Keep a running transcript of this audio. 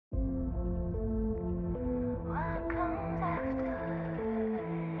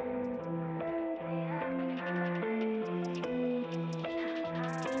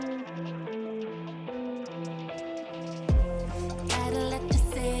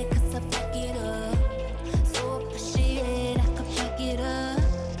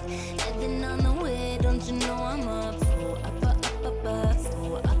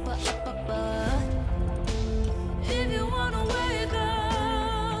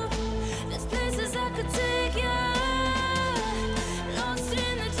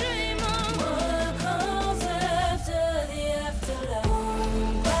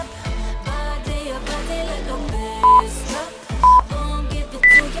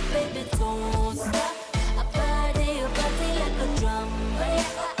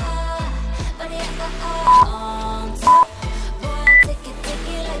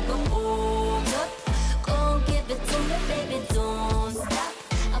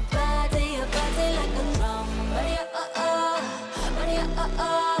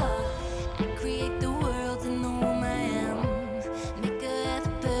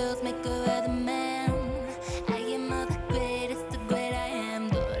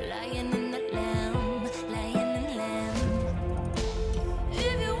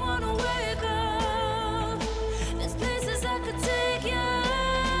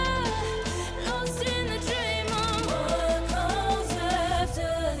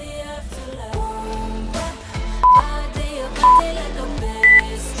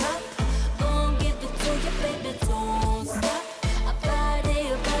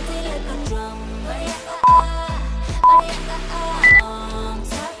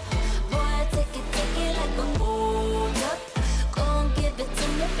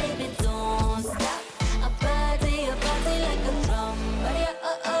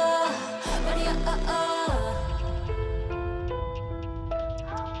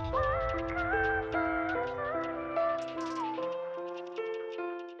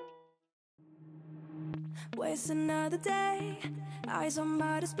waste another day, eyes on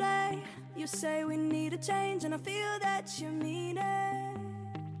my display. You say we need a change, and I feel that you mean it.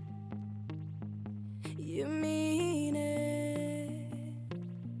 You mean it.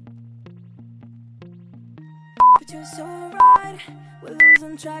 But you're so right, we're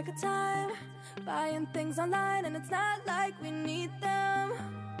losing track of time, buying things online, and it's not like we need them.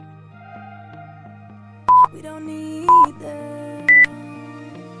 We don't need them.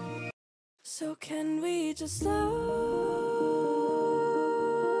 So can we just slow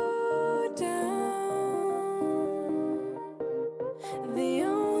down? The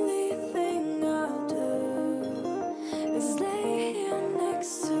only thing I'll do is lay here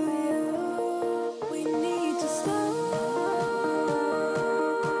next to you. We need to slow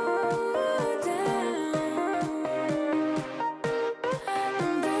down.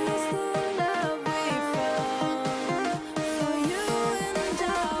 Embrace the love we found for you and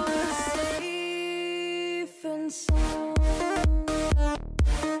our safe and sound.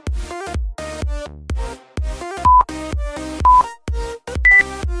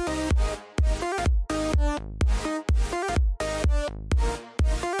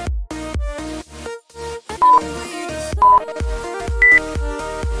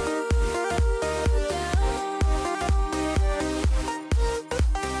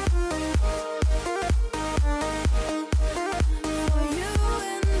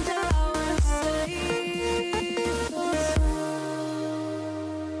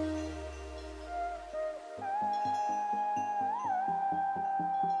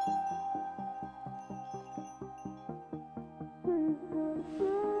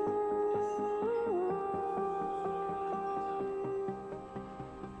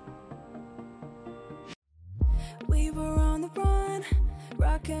 We were on the run,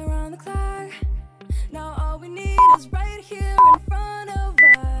 rocking around the clock. Now all we need is right here in front of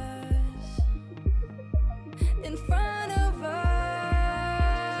us. In front of us.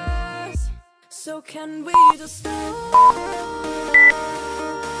 So can we just slow down?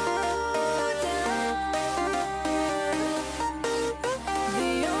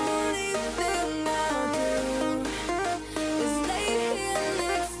 The only thing I'll do is lay here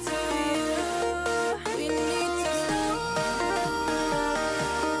next to you. We need to slow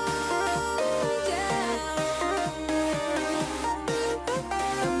down.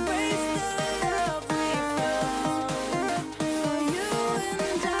 Embrace the love we found for you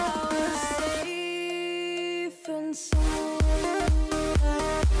and our safe and sound.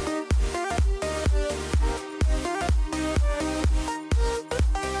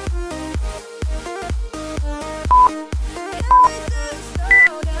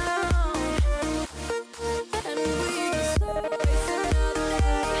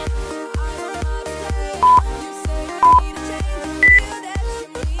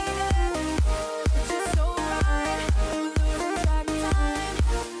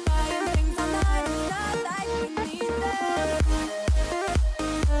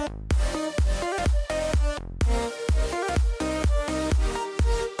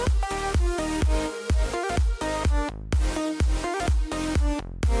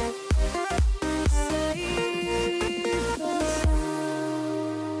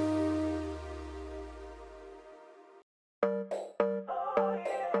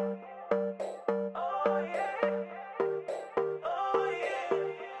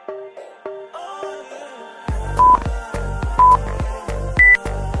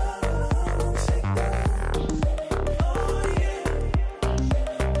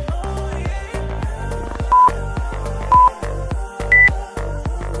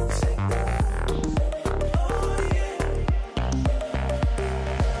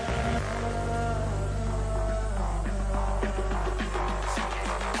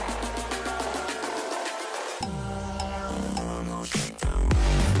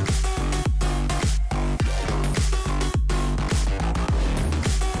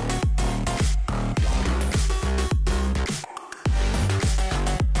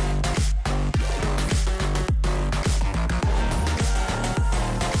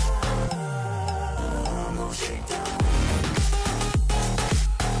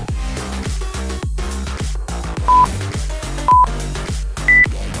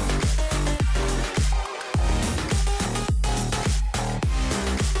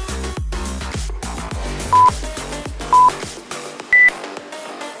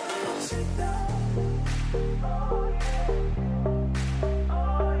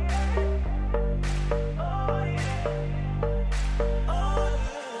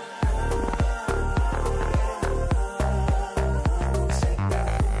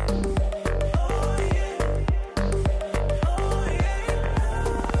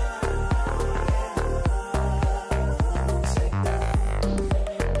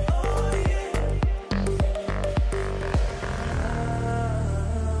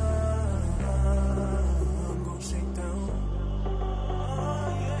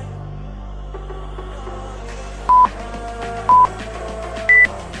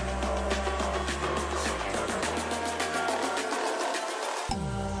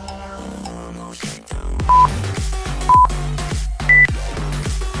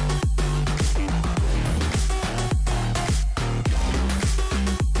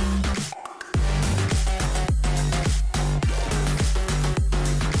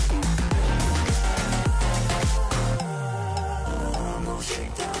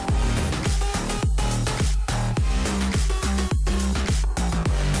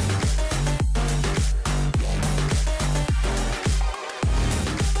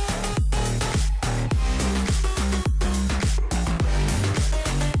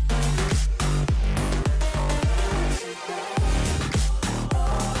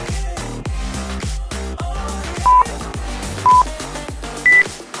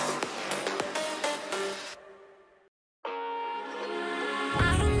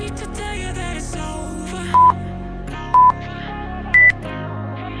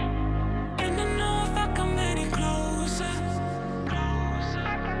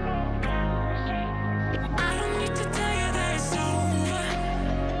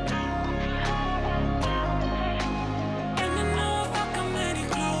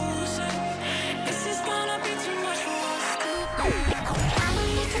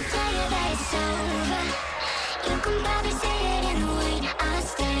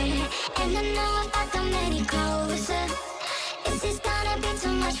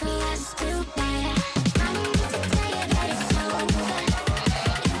 Still